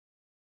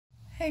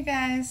Hey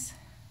guys,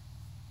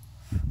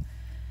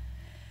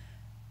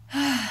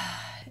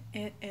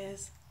 it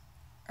is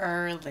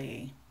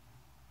early,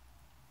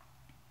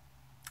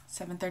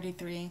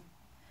 7:33,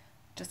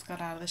 just got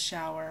out of the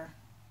shower.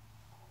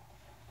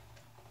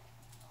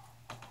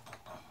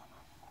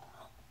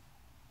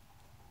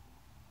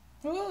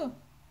 Ooh.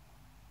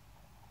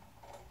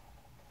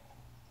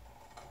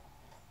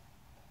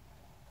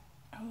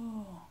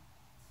 Oh,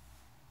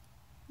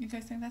 you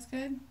guys think that's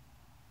good?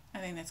 I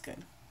think that's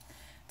good.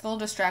 It's a little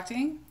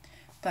distracting,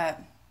 but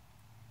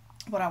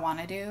what I want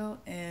to do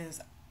is,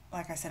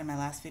 like I said in my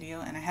last video,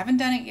 and I haven't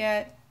done it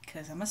yet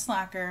because I'm a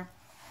slacker,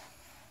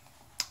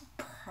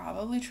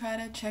 probably try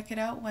to check it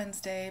out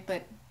Wednesday,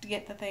 but to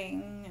get the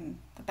thing and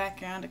the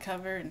background to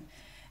cover, and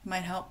it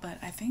might help, but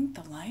I think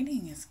the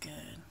lighting is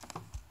good.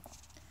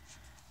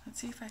 Let's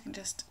see if I can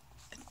just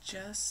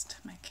adjust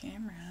my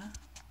camera.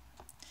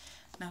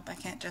 Nope, I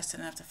can't adjust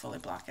it enough to fully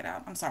block it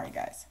out. I'm sorry,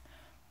 guys.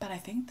 But I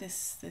think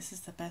this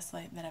is the best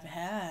light that I've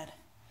had.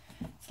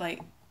 It's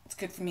like, it's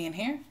good for me in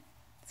here.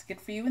 It's good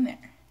for you in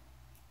there.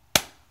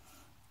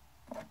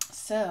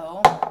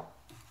 So,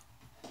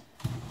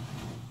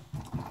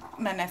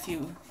 my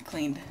nephew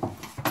cleaned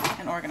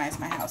and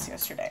organized my house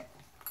yesterday.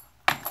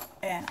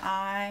 And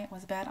I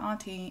was a bad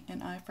auntie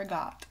and I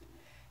forgot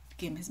to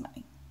give him his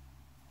money.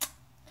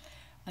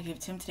 I'll give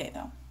it to him today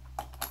though.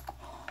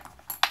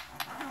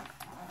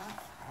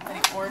 But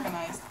he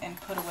organized and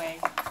put away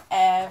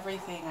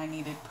everything I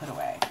needed put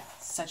away.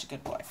 Such a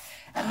good boy.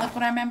 And look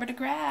what I remember to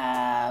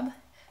grab.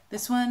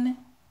 This one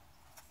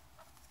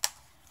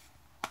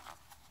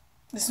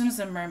is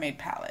a mermaid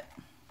palette.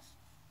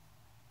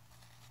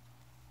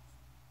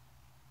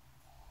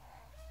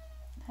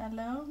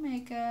 Hello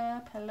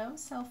makeup, hello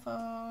cell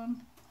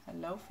phone,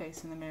 hello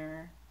face in the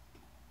mirror.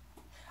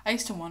 I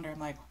used to wonder, I'm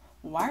like,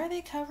 why are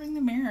they covering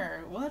the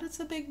mirror? What is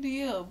the big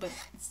deal? But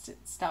it's to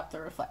stop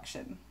the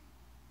reflection.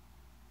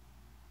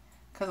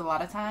 Because a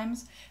lot of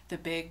times the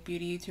big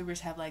beauty YouTubers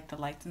have like the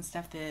lights and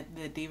stuff, the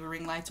diva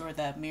ring lights or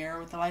the mirror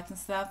with the lights and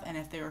stuff, and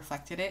if they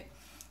reflected it,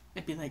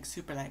 it'd be like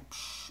super like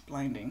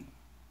blinding.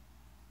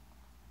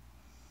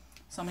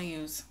 So I'm going to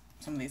use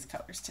some of these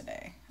colors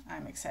today.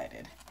 I'm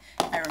excited.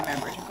 I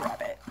remember to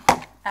grab it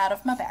out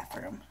of my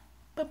bathroom.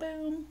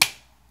 Ba-boom.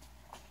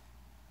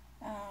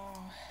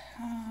 Oh,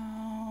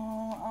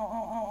 oh, oh,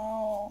 oh,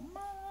 oh,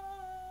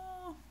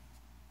 oh.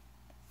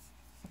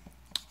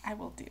 I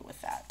will deal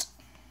with that.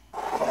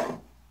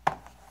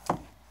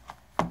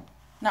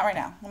 Not right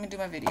now. Let me do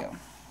my video.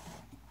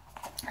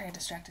 I get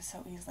distracted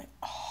so easily.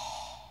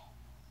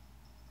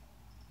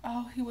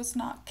 Oh, he was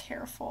not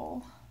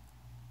careful.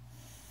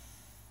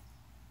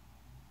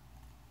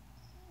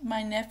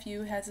 My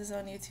nephew has his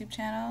own YouTube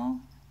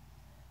channel.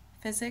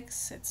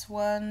 Physics. It's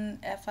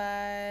 1FIXA.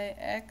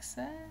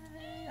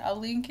 I'll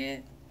link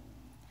it.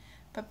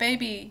 But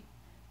baby,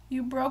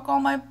 you broke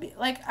all my,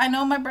 like, I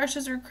know my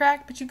brushes are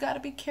cracked, but you gotta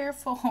be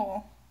careful.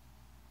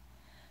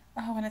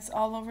 Oh, and it's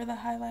all over the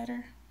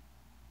highlighter.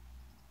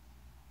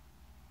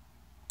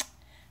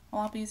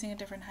 Well, I'll be using a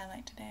different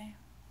highlight today.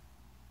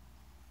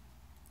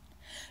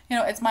 You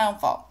know, it's my own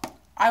fault.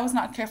 I was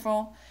not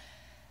careful,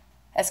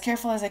 as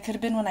careful as I could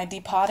have been when I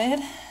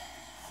depotted.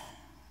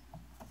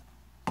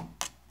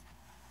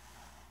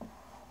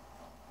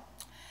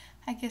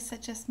 I guess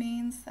that just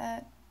means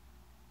that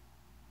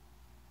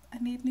I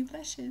need new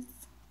blushes.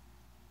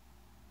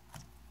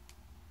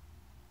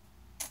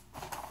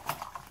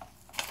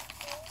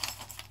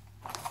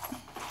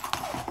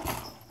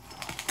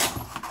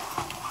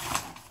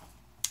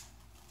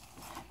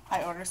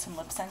 I ordered some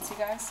lip scents, you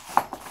guys,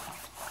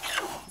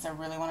 because I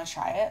really want to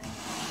try it.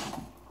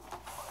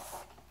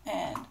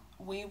 And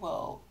we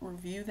will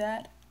review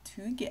that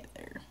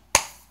together.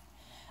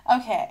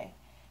 Okay,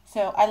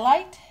 so I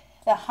liked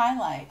the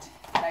highlight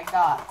that I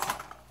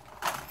got.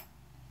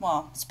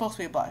 Well, it's supposed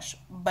to be a blush,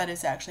 but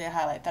it's actually a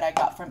highlight that I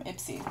got from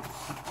Ipsy.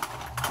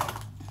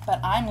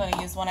 But I'm going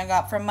to use one I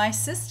got from my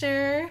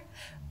sister,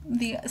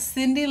 the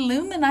Cindy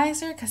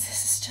Luminizer, because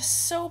this is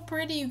just so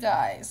pretty, you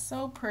guys.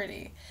 So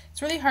pretty.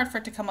 It's really hard for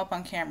it to come up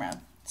on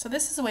camera. So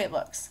this is the way it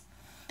looks.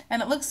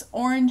 And it looks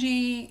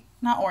orangey,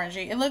 not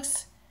orangey, it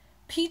looks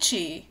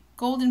peachy,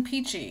 golden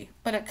peachy,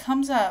 but it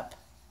comes up.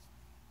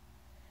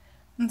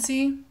 And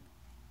see,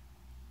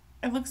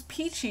 it looks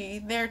peachy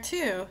there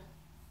too.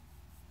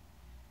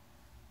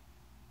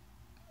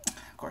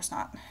 Of course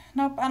not.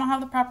 Nope, I don't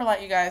have the proper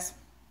light, you guys.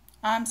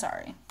 I'm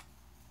sorry.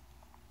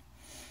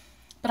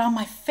 But on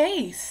my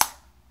face,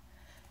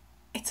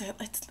 it's a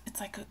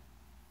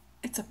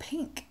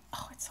pink.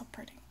 Oh, it's so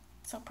pretty.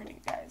 So pretty,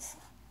 you guys.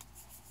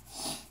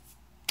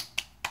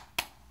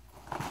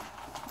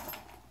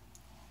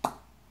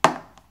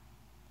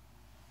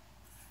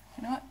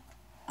 You know what?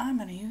 I'm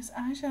gonna use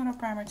eyeshadow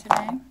primer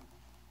today.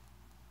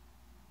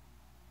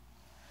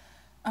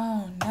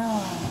 Oh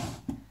no.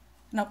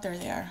 Nope, there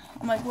they are.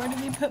 I'm like, where did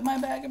he put my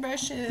bag of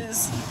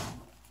brushes?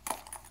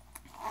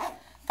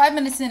 5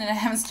 minutes in and I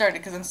haven't started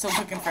because I'm still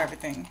looking for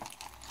everything.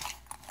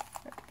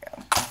 There we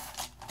go.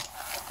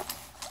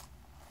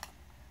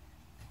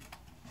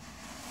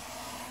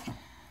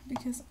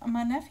 Because because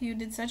my nephew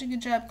did such a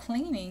good job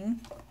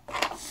cleaning.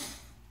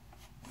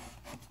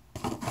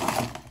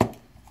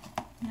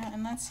 Yeah,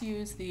 and let's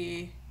use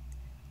the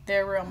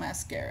They're Real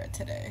mascara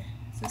today.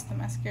 Is this the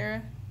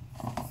mascara?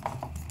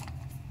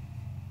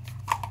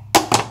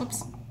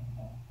 Whoops.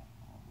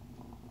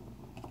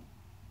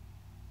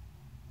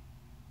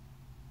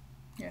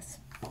 Yes.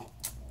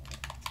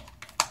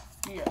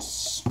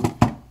 Yes.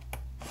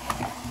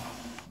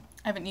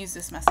 I haven't used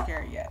this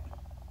mascara yet.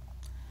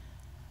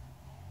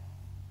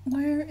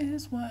 Where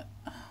is what?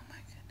 Oh my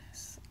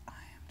goodness. I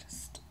am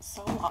just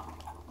so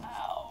hot.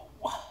 Ow.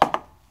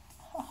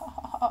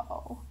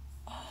 Oh.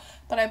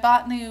 But I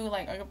bought new,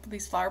 like,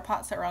 these flower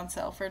pots that were on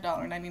sale for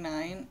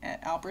 $1.99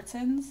 at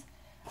Albertsons.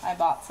 I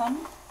bought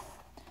some.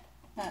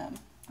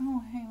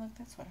 Oh, hey, look,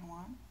 that's what I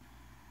want.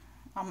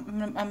 I'm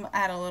gonna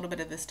add a little bit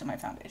of this to my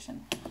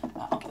foundation.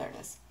 Oh, there it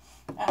is.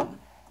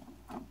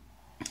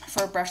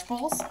 For brush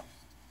bowls,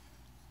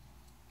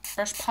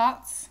 brush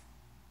pots.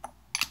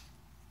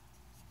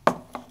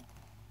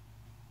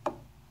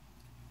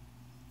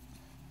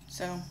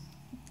 So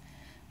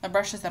the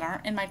brushes that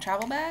aren't in my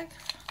travel bag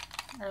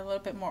are a little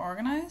bit more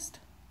organized,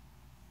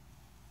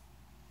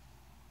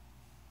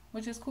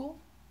 which is cool.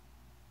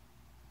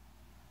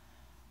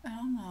 I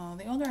don't know.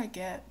 The older I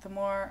get, the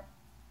more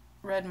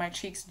red my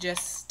cheeks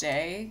just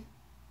stay.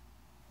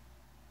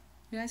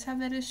 You guys have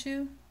that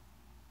issue?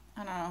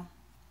 I don't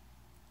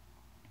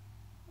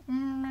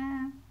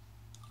know.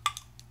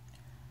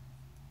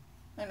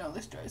 I know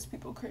this drives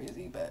people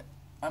crazy, but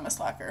I'm a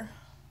slacker.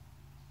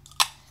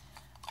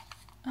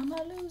 I'm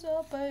a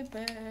loser,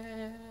 baby,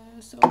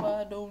 so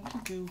why don't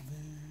you do me?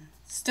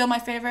 Still my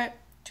favorite,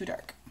 Too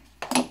Dark.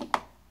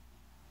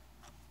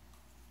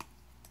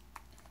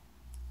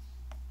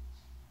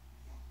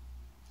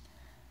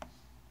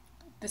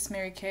 This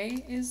Mary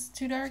Kay is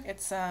Too Dark.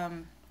 It's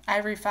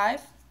Ivory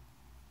 5.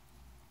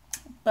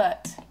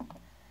 But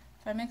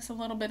if I mix a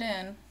little bit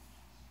in,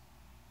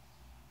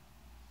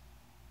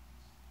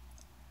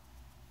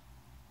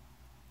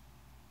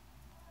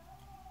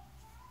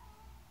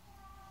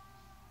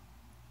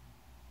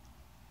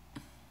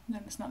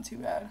 then it's not too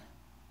bad.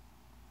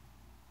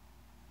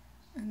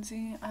 And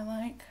see, I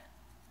like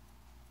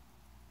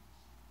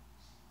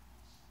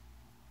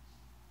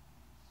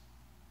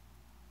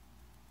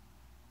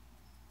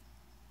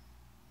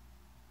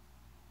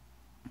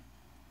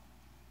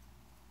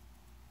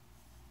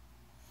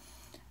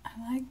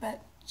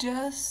that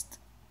just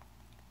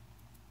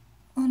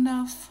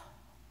enough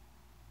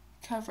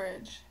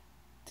coverage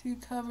to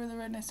cover the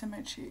redness in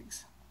my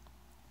cheeks.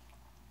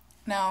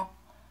 Now,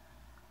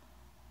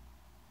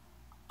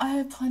 I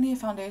have plenty of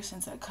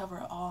foundations that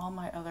cover all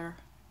my other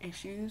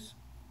issues,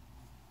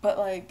 but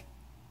like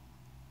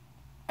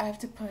I have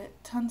to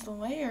put tons of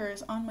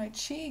layers on my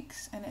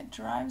cheeks and it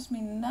drives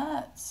me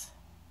nuts.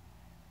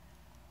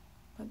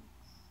 But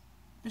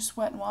just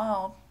Wet n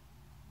Wild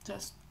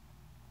just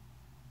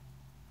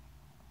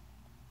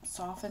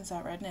softens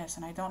that redness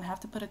and I don't have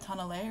to put a ton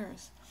of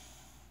layers.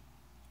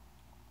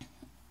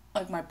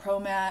 Like my Pro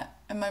Matte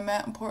and my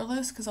Matte and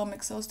Poreless, because I'll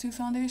mix those two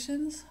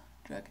foundations.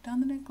 Drag it down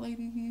the neck,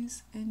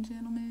 ladies and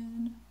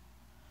gentlemen.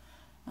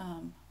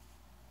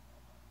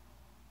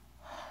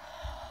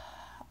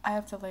 I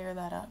have to layer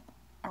that up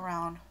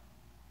around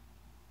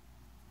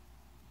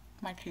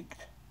my cheeks.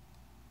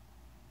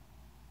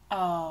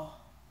 Oh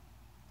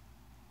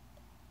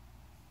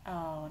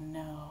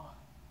no.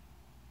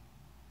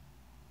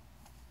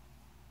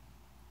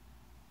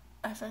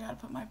 I forgot to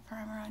put my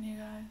primer on, you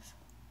guys.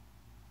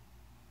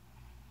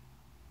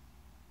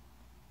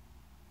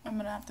 I'm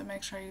gonna have to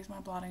make sure I use my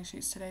blotting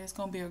sheets today. It's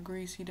gonna be a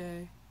greasy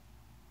day.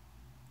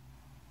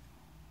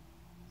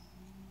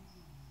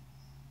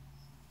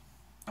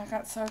 I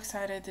got so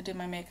excited to do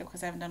my makeup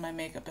because I haven't done my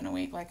makeup in a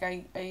week. Like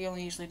I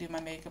only usually do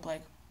my makeup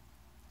like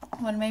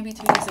 1, maybe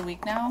 2 days a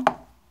week now,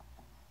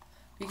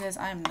 because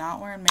I am not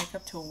wearing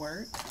makeup to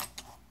work.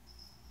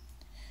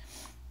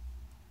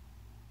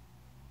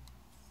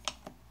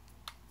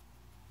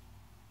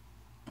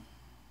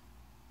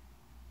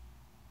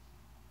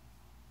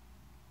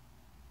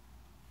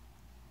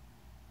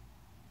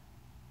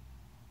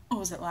 What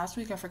was it, last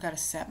week I forgot to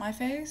set my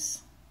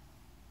face?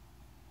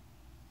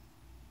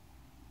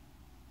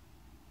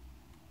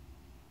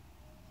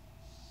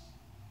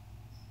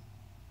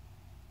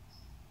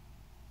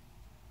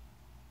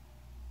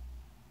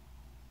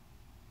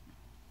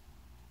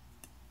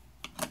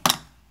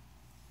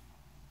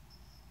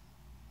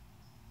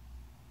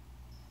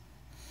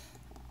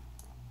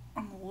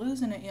 I'm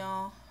losing it,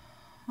 y'all.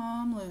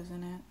 I'm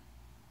losing it.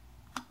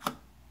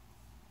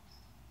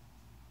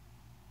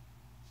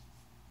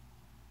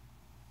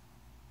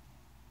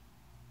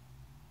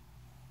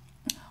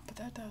 But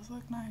that does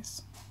look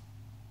nice.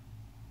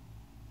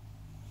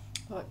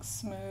 It looks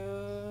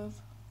smooth.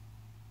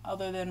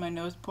 Other than my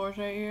nose pores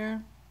right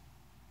here.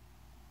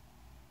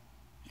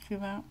 See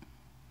that?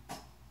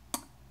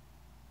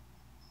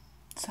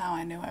 That's how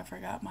I knew I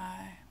forgot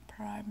my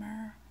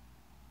primer.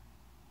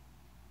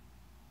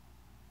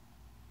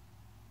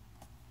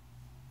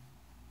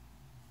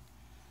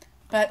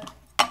 But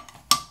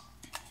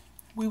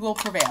we will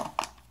prevail.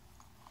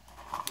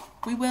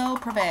 We will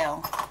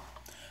prevail.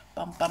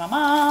 Bum ba da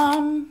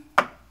bum.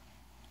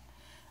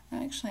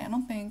 Actually, I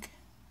don't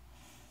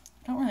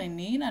really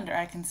need under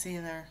eye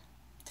concealer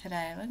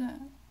today. Look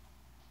at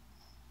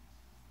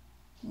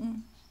it.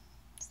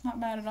 It's not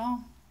bad at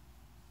all.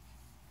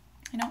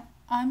 You know,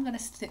 I'm going to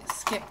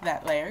skip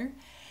that layer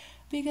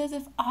because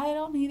if I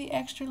don't need the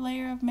extra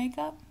layer of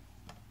makeup,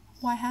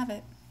 why have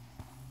it?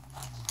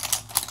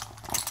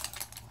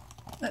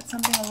 That's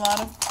something a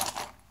lot of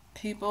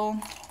people,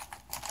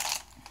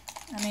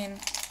 I mean,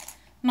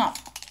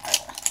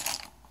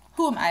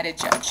 who am I to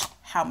judge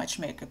how much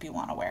makeup you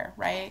want to wear,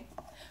 right?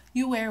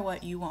 You wear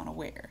what you want to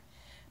wear.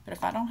 But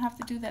if I don't have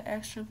to do that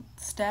extra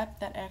step,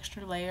 that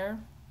extra layer,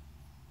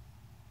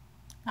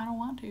 I don't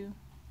want to.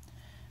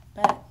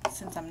 But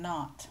since I'm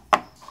not,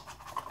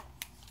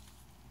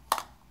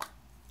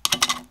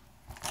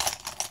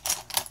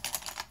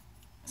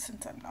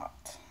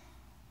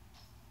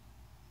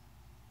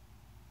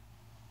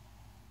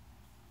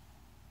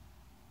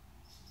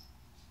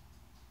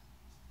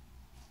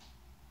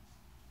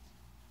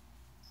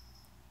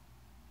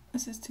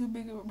 this is too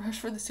big of a brush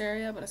for this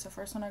area, but it's the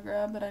first one I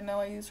grabbed that I know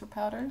I use for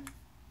powder.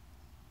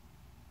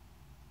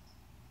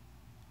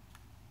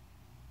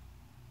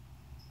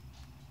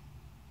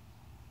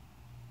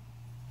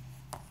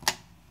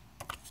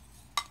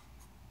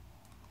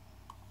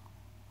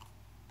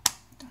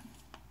 Done.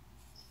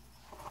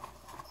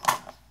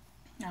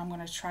 Now I'm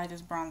going to try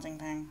this bronzing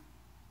thing.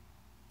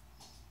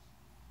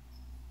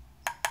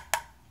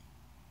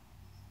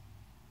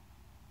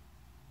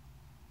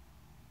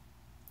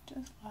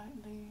 Just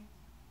lightly.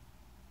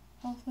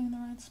 Hopefully in the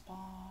right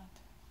spot.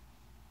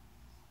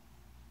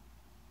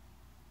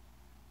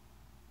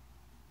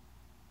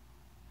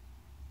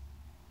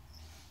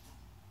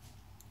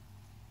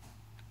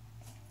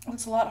 It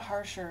looks a lot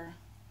harsher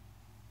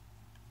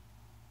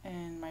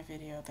in my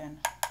video than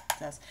it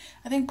does.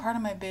 I think part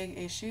of my big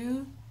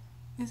issue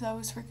is I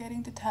was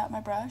forgetting to tap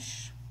my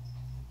brush.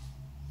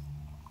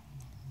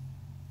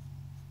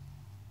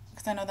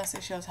 Because I know that's the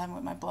issue I was having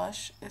with my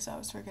blush, is I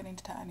was forgetting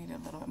to tap. I need a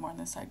little bit more on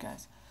this side,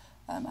 guys.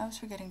 I was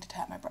forgetting to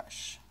tap my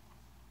brush.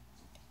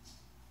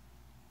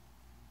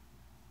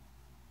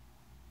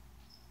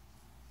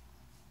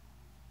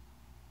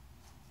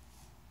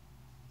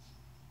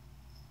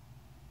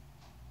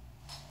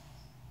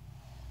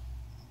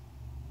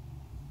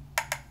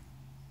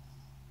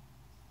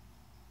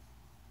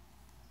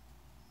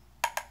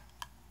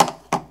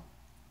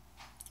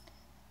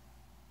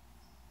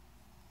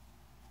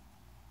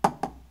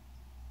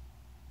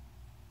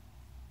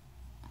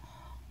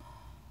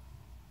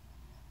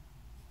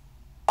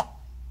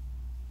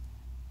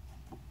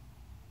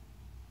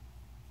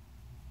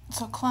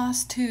 So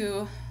class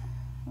 2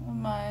 of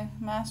my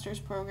master's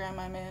program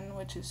I'm in,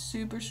 which is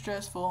super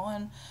stressful,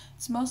 and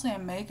it's mostly I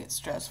make it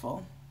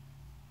stressful.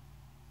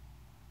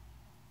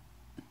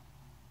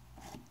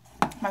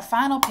 My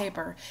final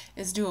paper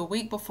is due a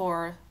week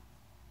before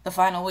the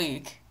final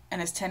week,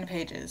 and it's 10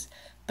 pages.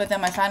 But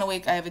then my final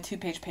week I have a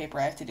 2-page paper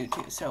I have to do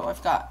too. So I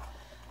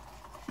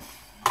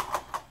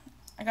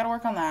gotta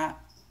work on that.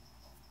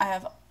 I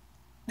have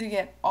to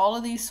get all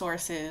of these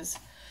sources.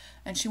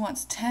 And she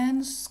wants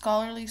 10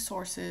 scholarly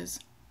sources.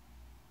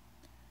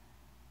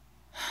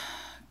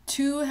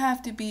 2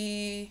 have to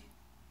be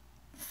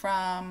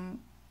from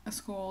a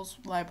school's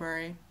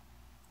library.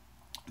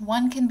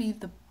 1 can be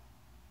the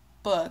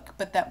book,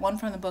 but that one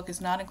from the book is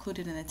not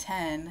included in the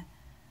 10.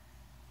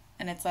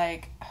 And it's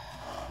like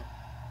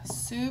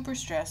super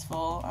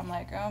stressful. I'm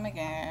like, oh my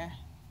god.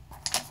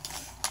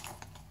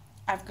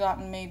 I've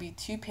gotten maybe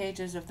 2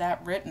 pages of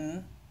that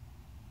written.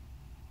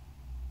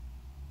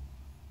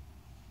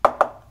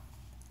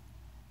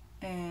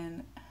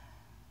 And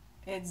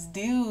it's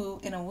due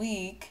in a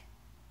week,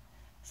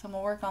 so I'm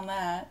gonna work on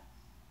that.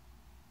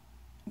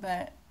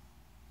 But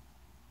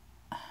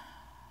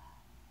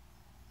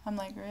I'm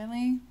like,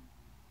 really?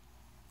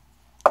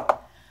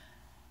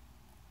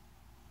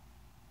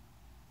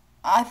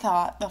 I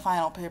thought the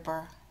final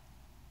paper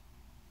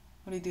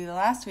would be due the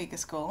last week of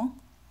school,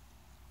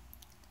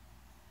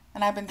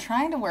 and I've been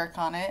trying to work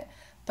on it,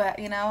 but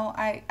you know,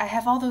 I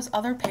have all those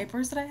other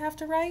papers that I have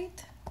to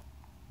write.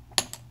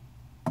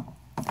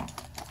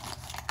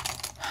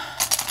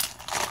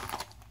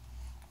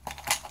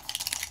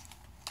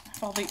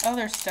 All the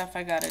other stuff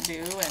I gotta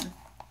do, and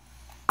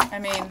I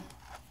mean,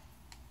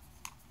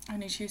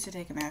 when you choose to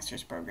take a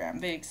master's program,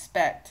 they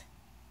expect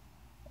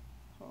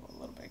a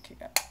little bit of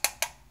kick up.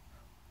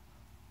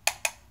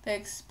 They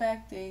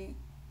expect a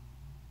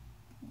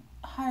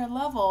higher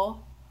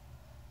level,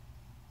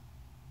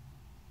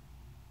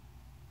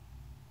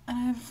 and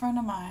I have a friend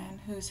of mine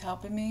who's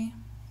helping me,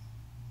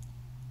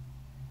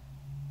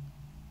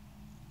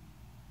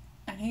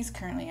 and he's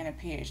currently in a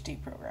PhD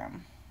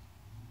program.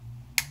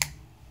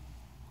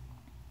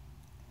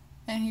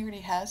 And he already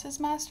has his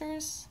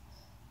master's.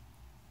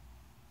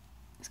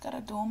 He's got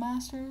a dual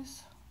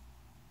master's.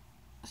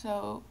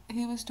 So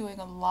he was doing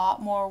a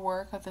lot more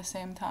work at the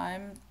same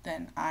time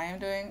than I am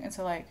doing. And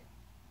so like,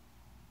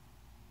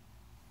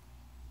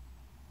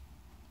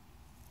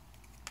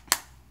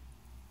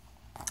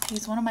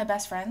 he's one of my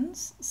best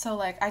friends. So,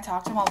 like, I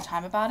talk to him all the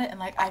time about it. And,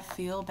 like, I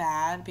feel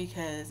bad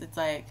because it's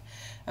like,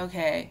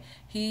 okay,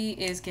 he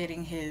is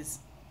getting his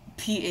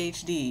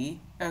PhD,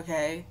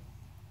 okay?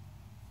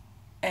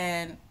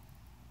 And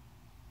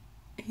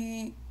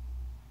he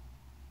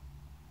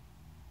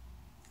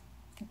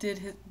did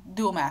his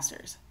dual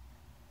masters.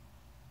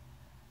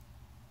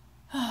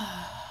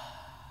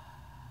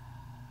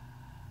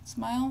 It's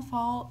my own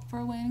fault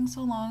for waiting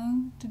so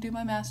long to do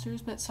my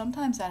master's, but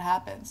sometimes that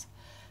happens.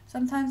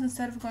 Sometimes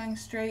instead of going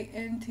straight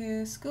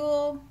into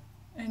school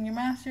and your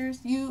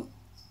master's, you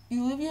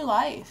live your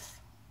life.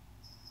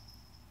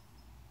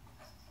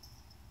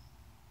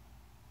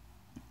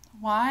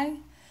 Why?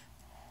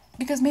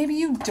 Because maybe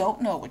you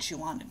don't know what you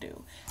want to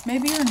do.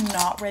 Maybe you're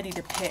not ready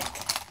to pick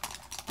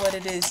what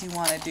it is you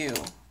want to do.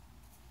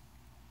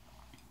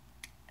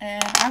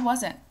 And I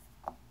wasn't.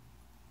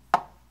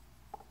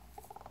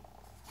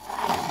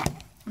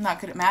 I'm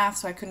not good at math,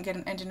 so I couldn't get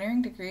an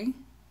engineering degree.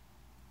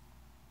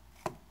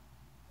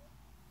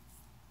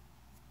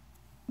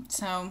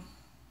 So,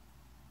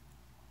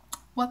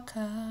 what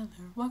color,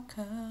 what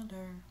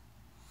color?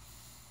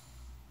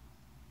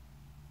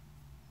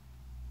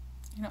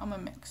 You know, I'm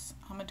gonna mix.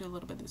 I'm gonna do a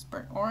little bit of this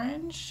burnt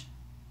orange.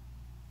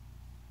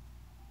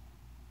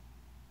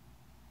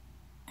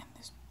 And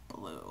this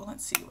blue.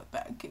 Let's see what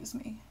that gives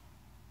me.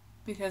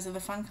 Because of the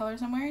fun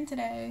colors I'm wearing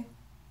today.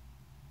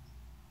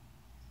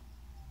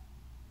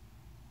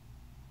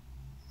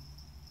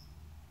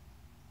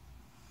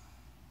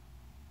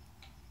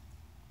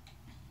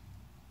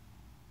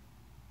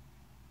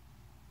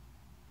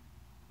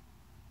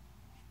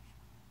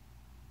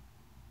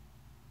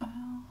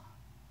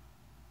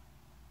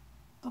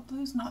 The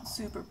blue's not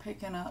super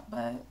picking up,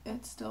 but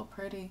it's still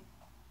pretty.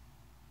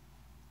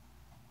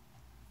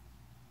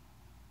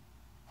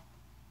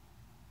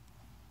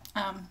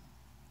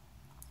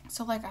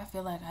 So like I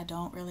feel like I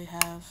don't really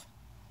have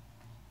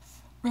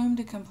room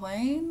to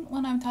complain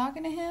when I'm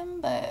talking to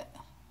him, but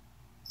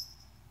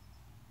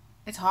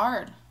it's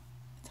hard.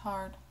 It's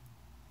hard.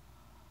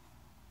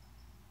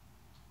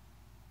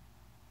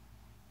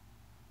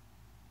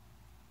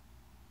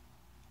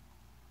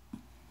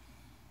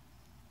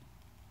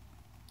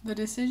 The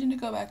decision to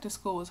go back to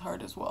school was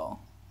hard as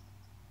well.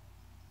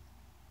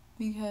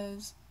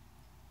 Because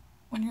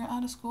when you're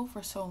out of school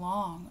for so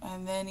long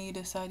and then you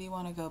decide you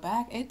want to go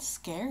back, it's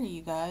scary,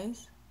 you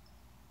guys.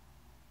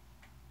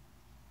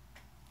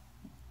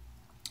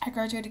 I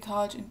graduated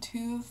college in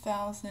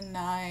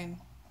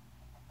 2009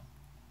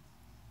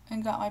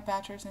 and got my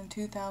bachelor's in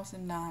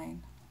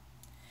 2009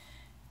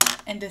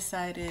 and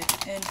decided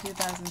in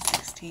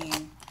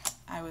 2016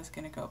 I was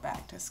going to go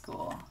back to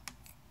school.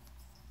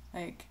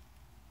 Like,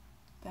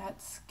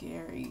 that's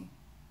scary.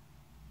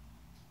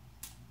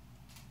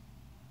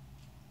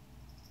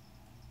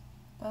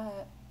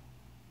 But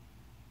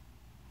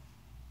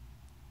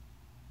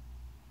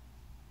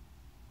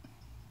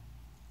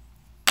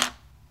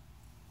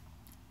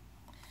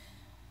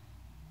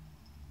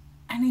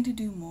I need to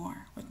do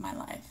more with my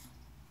life.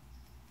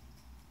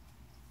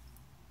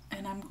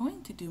 And I'm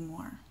going to do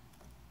more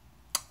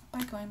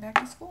by going back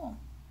to school.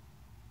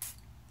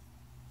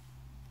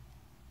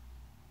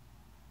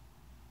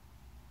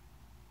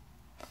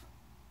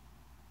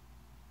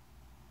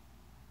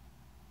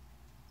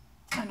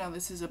 I know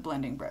this is a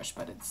blending brush,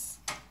 but it's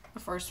the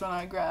first one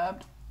I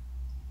grabbed.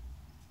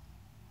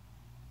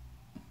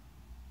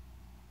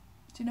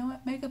 Do you know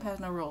what? Makeup has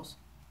no rules.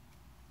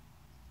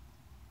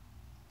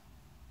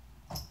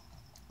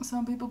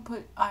 Some people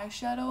put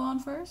eyeshadow on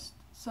first.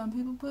 Some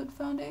people put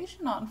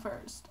foundation on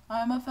first.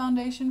 I'm a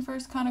foundation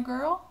first kind of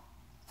girl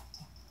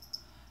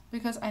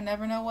because I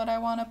never know what I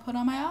want to put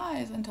on my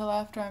eyes until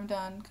after I'm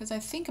done, because I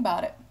think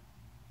about it.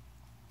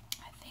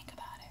 I think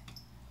about it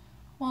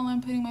while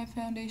I'm putting my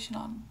foundation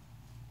on.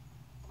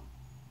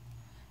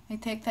 I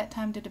take that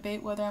time to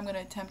debate whether I'm going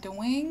to attempt a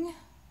wing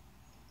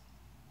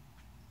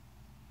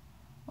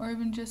or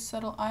even just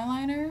subtle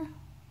eyeliner.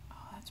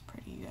 Oh, that's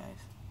pretty, you guys.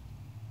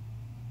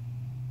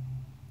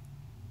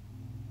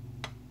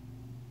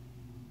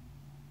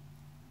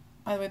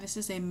 By the way, this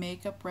is a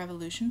Makeup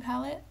Revolution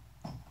palette.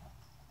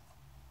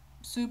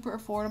 Super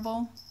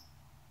affordable.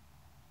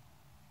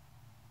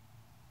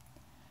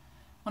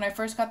 When I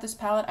first got this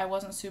palette, I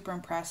wasn't super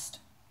impressed.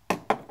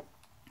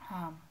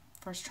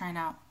 First trying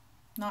out,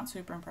 not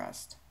super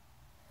impressed.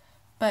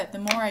 But the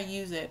more I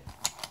use it,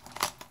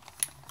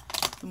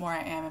 the more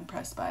I am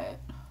impressed by it.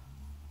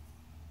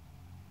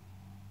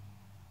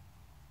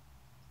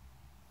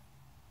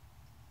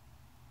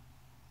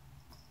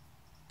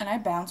 And I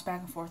bounce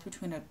back and forth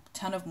between a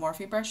ton of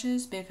Morphe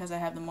brushes because I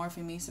have the Morphe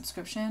Me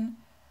subscription.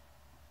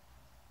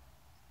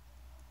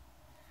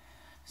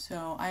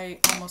 So I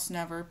almost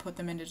never put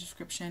them into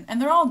description.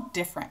 And they're all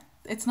different.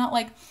 It's not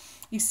like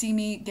you see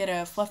me get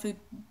a fluffy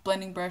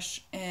blending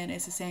brush and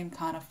it's the same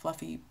kind of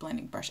fluffy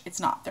blending brush. It's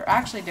not. They're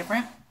actually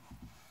different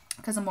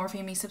because the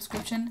Morphe Me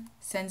subscription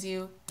sends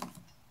you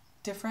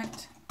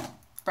different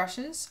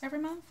brushes every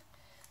month.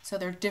 So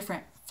they're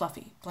different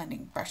fluffy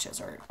blending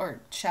brushes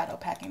or shadow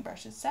packing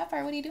brushes.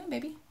 Sapphire, what are you doing,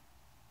 baby?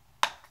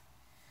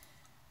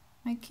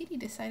 My kitty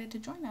decided to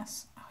join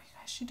us. Oh, you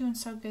guys, she's doing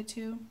so good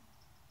too.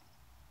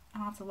 I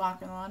don't have to lock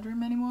her in the laundry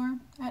room anymore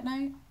at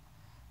night.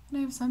 And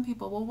I have some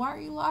people, well, why are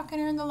you locking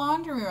her in the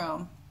laundry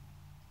room?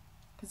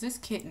 Because this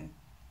kitten,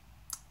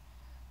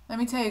 let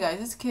me tell you guys,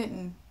 this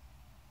kitten,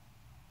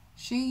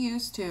 she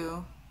used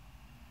to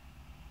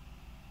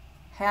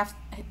have,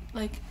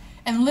 like,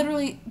 and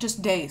literally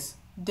just days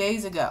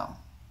ago,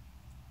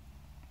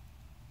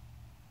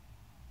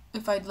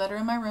 if I'd let her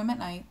in my room at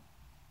night,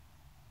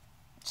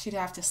 she'd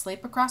have to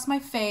sleep across my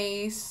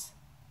face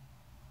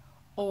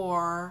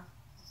or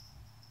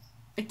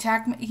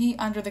attack me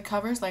under the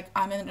covers, like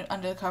I'm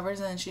under the covers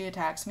and then she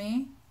attacks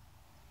me.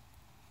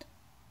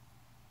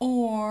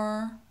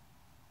 Or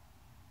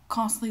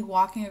constantly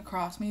walking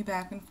across me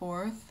back and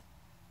forth,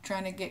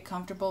 trying to get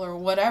comfortable or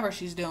whatever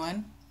she's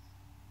doing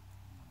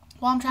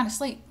while I'm trying to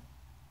sleep.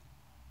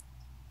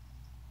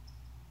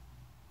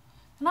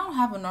 And I don't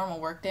have a normal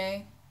work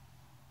day.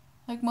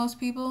 Like most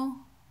people,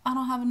 I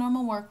don't have a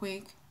normal work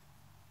week.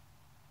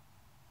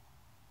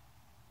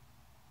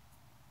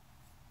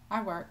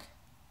 I work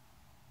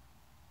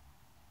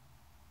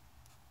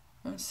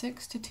from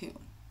 6 to 2.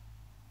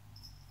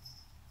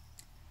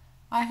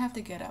 I have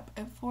to get up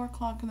at 4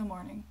 o'clock in the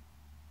morning.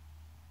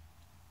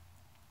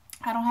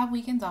 I don't have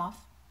weekends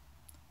off.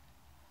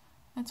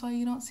 That's why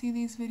you don't see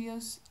these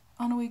videos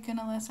on a weekend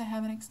unless I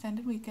have an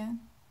extended weekend.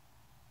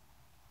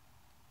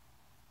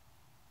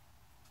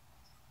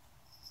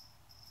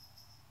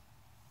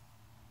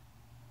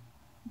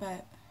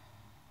 But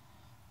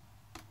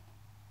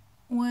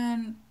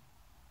when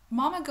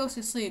Mama goes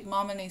to sleep,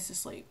 Mama needs to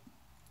sleep.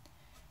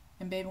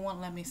 And baby won't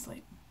let me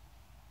sleep.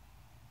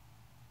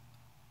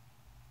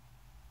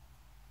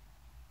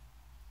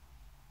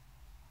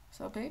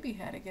 So baby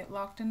had to get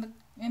locked in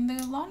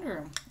the laundry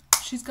room.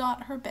 She's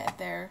got her bed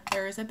there.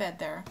 There is a bed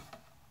there.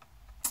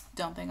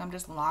 Don't think I'm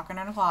just locking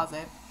her in a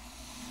closet.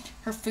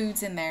 Her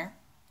food's in there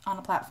on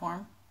a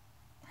platform.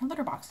 Her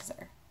litter box is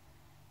there.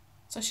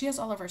 So she has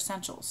all of her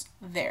essentials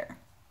there.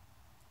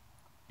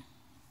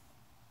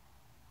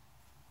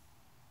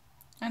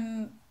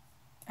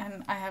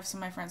 And I have some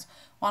of my friends,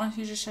 why don't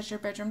you just shut your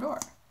bedroom door?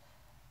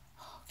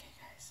 Okay,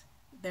 guys.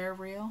 They're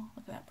real.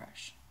 Look at that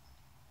brush.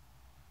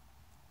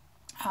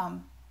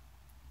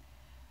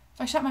 If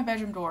I shut my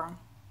bedroom door,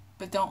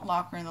 but don't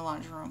lock her in the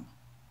laundry room,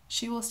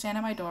 she will stand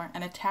at my door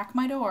and attack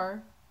my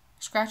door,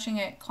 scratching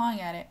it,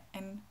 clawing at it,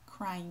 and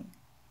crying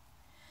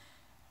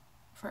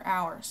for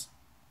hours.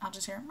 I'll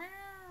just hear meow,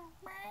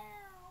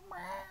 meow,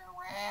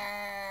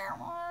 meow,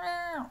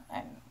 meow,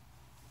 and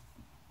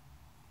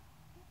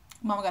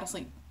Mama gotta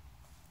sleep.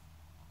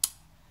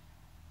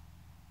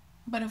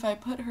 But if I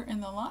put her in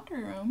the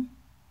laundry room,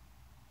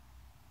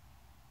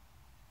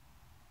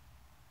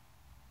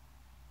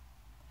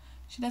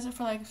 she does it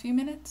for like a few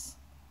minutes,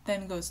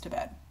 then goes to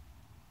bed.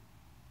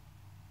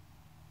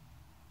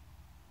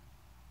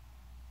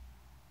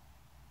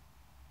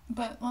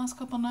 But last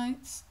couple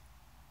nights,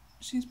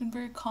 she's been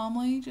very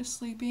calmly just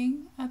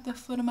sleeping at the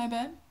foot of my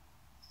bed,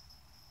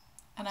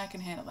 and I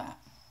can handle that.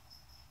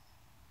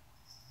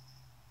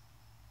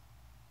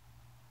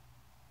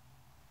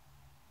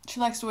 She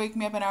likes to wake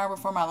me up an hour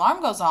before my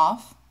alarm goes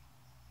off.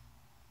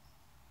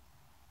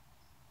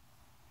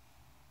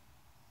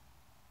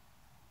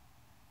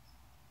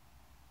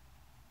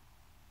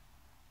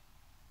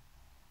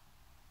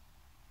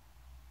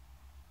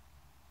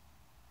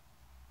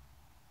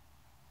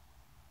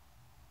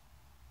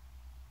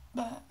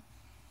 But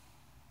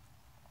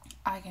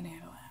I can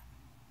handle that.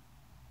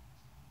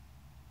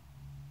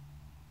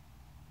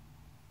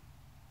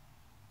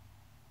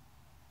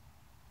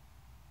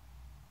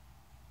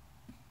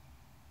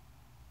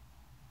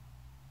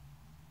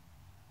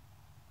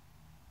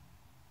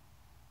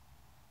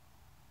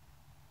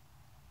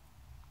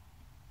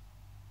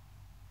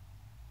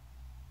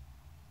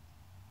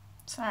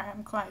 Sorry,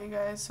 I'm quiet, you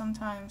guys.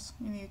 Sometimes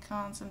you need to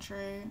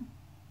concentrate.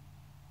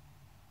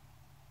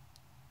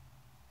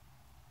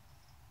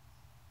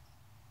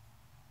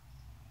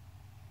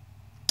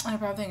 I'm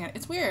probably thinking,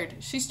 it's weird.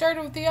 She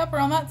started with the upper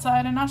on that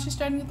side, and now she's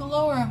starting with the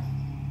lower.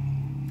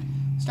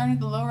 Starting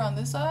with the lower on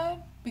this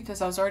side, because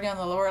I was already on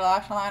the lower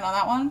lash line on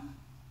that one.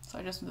 So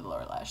I just did the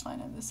lower lash line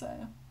on this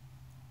side.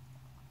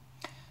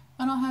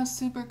 I don't have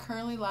super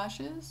curly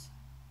lashes,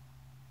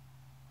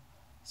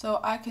 so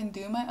I can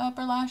do my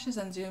upper lashes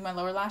and do my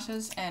lower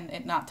lashes and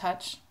it not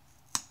touch.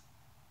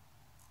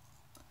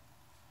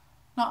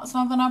 Not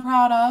something I'm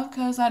proud of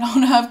because I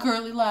don't have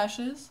curly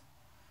lashes.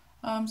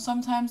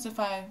 Sometimes if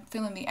I'm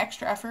feeling the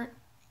extra effort,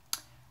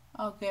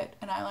 I'll get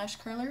an eyelash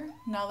curler.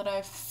 Now that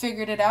I've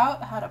figured it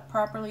out how to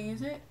properly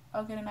use it,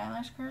 I'll get an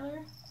eyelash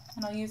curler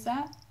and I'll use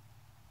that.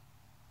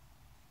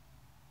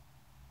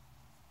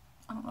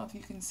 I don't know if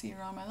you can see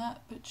her on my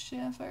lap, but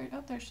Sapphire,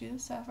 oh, there she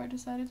is. Sapphire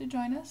decided to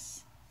join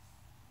us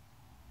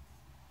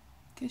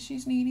because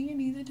she's needy and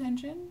needs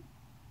attention.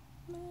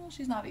 Well,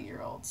 she's not a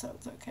year old, so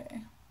it's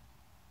okay.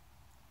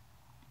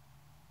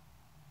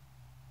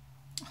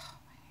 Oh,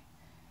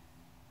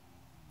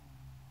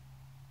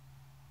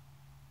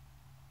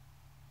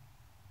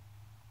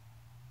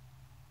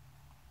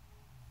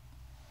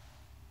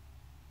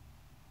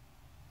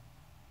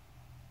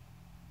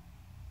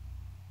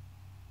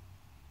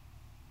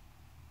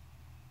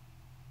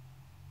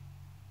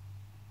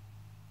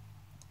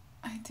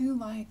 do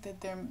like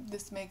that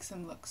this makes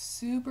them look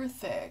super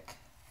thick.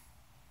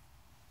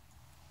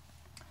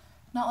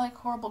 Not like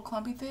horrible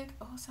clumpy thick.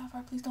 Oh,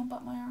 Sapphire, please don't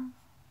butt my arm.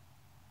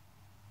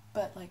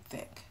 But like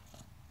thick.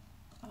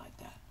 I like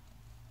that.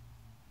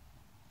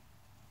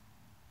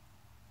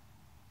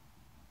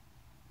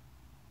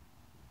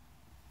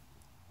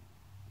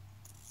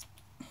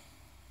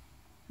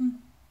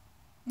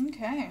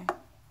 Okay.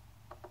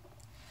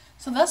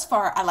 So thus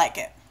far, I like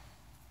it.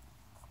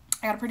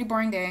 I got a pretty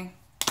boring day.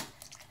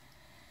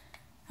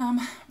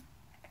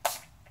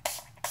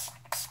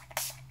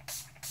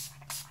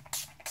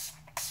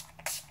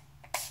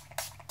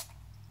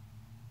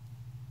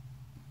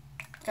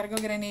 Gotta go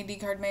get an AD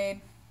card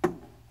made.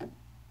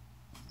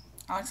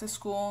 Alex is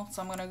school,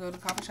 so I'm gonna go to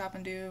the coffee shop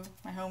and do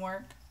my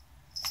homework.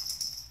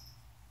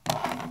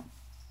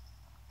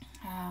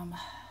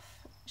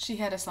 She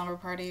had a slumber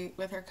party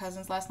with her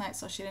cousins last night,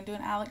 so she didn't do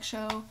an Alex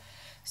show.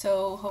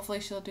 So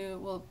hopefully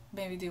we'll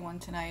maybe do one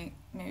tonight.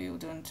 Maybe we'll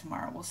do one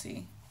tomorrow. We'll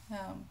see.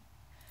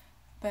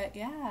 But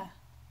yeah,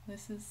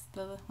 this is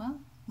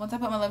once I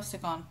put my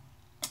lipstick on,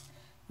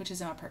 which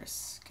is in my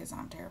purse, because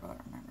I'm terrible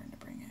at remembering to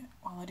bring it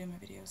while I do my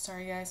videos.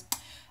 Sorry, guys.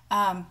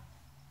 I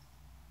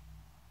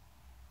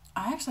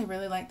actually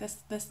really like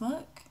this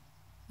look.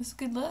 This is a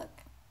good look.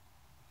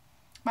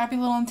 Might be a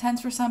little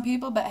intense for some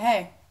people, but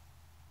hey,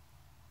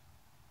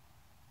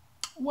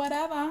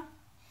 whatever.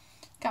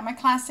 Got my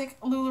classic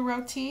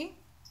LuLaRoe tee.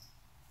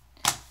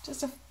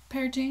 Just a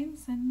pair of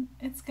jeans, and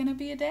it's gonna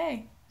be a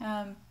day.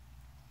 I'm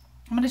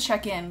gonna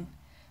check in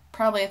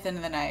probably at the end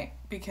of the night,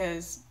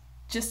 because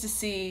just to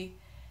see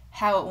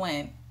how it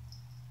went,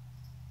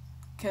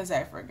 because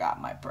I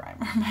forgot my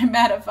primer, my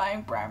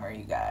mattifying primer,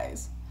 you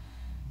guys.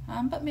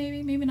 But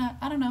maybe not.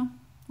 I don't know.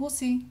 We'll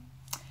see.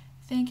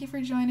 Thank you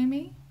for joining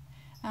me.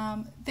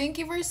 Thank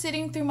you for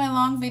sitting through my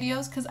long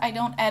videos, because I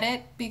don't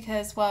edit,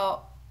 because,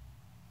 well,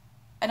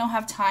 I don't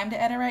have time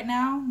to edit right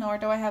now, nor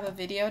do I have a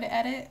video to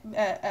edit,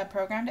 a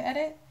program to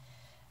edit,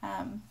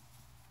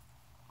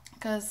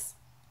 because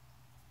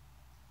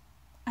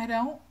I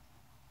don't.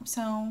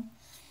 So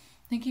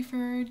thank you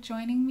for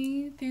joining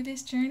me through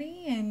this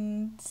journey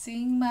and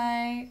seeing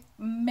my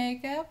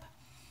makeup.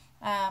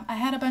 I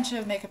had a bunch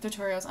of makeup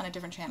tutorials on a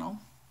different channel,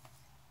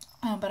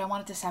 but I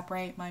wanted to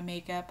separate my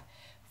makeup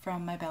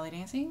from my belly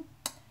dancing.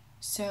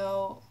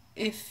 So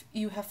if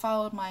you have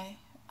followed my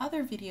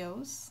other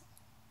videos,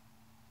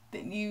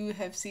 then you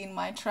have seen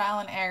my trial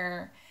and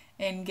error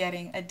in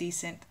getting a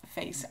decent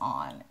face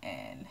on.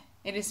 And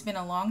it has been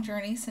a long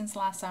journey since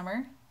last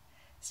summer.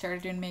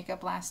 Started doing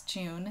makeup last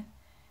June,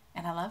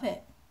 and I love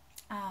it.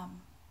 I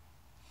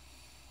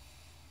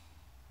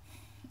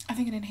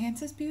think it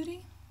enhances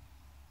beauty,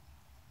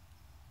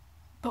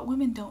 but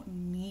women don't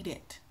need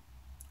it.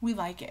 We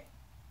like it.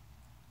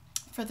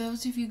 For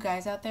those of you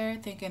guys out there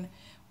thinking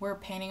we're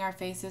painting our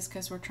faces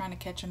because we're trying to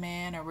catch a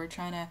man, or we're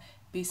trying to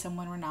be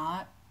someone we're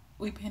not,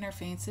 we paint our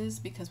faces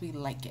because we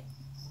like it.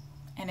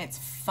 And it's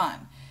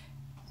fun.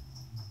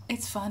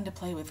 It's fun to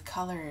play with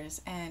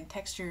colors and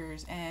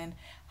textures and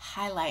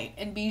highlight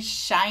and be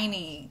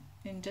shiny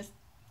and just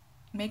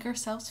make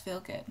ourselves feel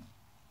good.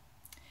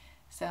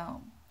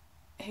 So,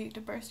 I hate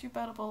to burst your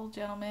bubble,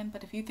 gentlemen,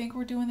 but if you think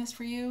we're doing this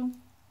for you,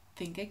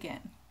 think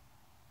again.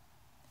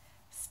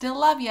 Still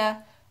love ya.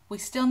 We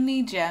still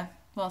need ya.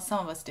 Well, some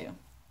of us do.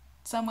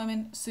 Some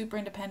women super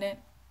independent,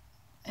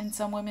 and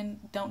some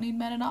women don't need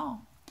men at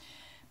all.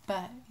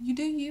 But you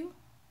do you.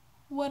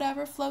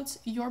 Whatever floats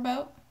your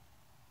boat.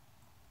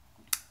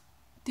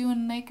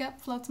 Doing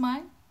makeup floats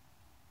mine.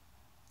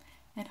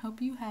 And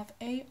hope you have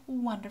a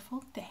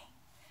wonderful day.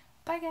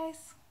 Bye,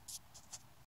 guys.